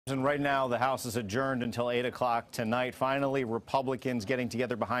And right now, the House is adjourned until 8 o'clock tonight. Finally, Republicans getting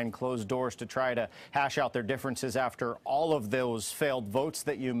together behind closed doors to try to hash out their differences after all of those failed votes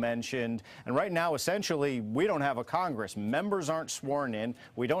that you mentioned. And right now, essentially, we don't have a Congress. Members aren't sworn in.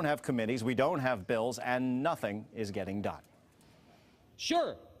 We don't have committees. We don't have bills, and nothing is getting done.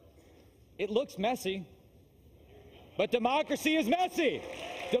 Sure, it looks messy, but democracy is messy.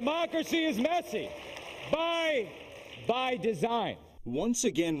 Democracy is messy by design. Once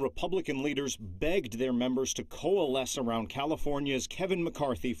again, Republican leaders begged their members to coalesce around California's Kevin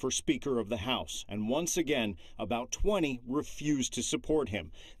McCarthy for Speaker of the House. And once again, about 20 refused to support him.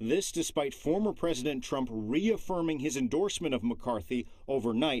 This despite former President Trump reaffirming his endorsement of McCarthy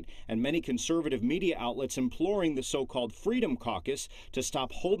overnight and many conservative media outlets imploring the so-called Freedom Caucus to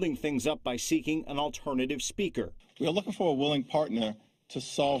stop holding things up by seeking an alternative speaker. We are looking for a willing partner to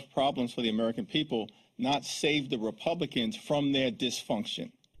solve problems for the American people, not save the Republicans from their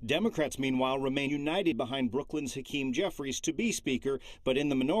dysfunction. Democrats, meanwhile, remain united behind Brooklyn's Hakeem Jeffries to be Speaker, but in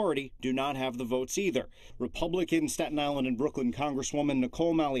the minority do not have the votes either. Republican Staten Island and Brooklyn Congresswoman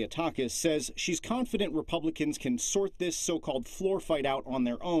Nicole Malliotakis says she's confident Republicans can sort this so-called floor fight out on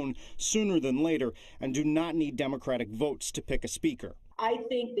their own sooner than later and do not need Democratic votes to pick a Speaker. I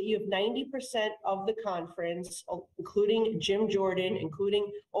think that you have 90% of the conference, including Jim Jordan,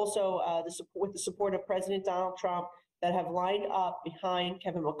 including also with the support of President Donald Trump, that have lined up behind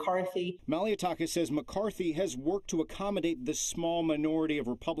Kevin McCarthy. Malliotakis says McCarthy has worked to accommodate the small minority of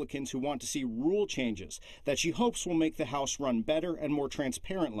Republicans who want to see rule changes that she hopes will make the House run better and more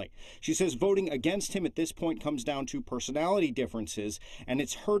transparently. She says voting against him at this point comes down to personality differences, and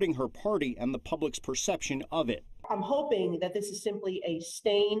it's hurting her party and the public's perception of it. I'm hoping that this is simply a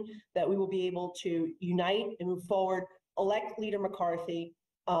stain, that we will be able to unite and move forward, elect Leader McCarthy,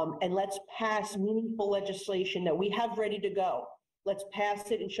 and let's pass meaningful legislation that we have ready to go. Let's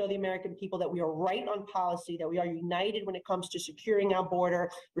pass it and show the American people that we are right on policy, that we are united when it comes to securing our border,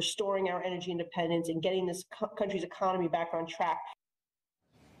 restoring our energy independence, and getting this country's economy back on track.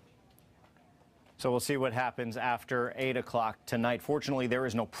 So we'll see what happens after 8 o'clock tonight. Fortunately, there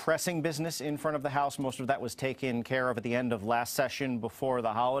is no pressing business in front of the House. Most of that was taken care of at the end of last session before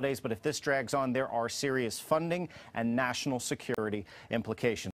the holidays. But if this drags on, there are serious funding and national security implications.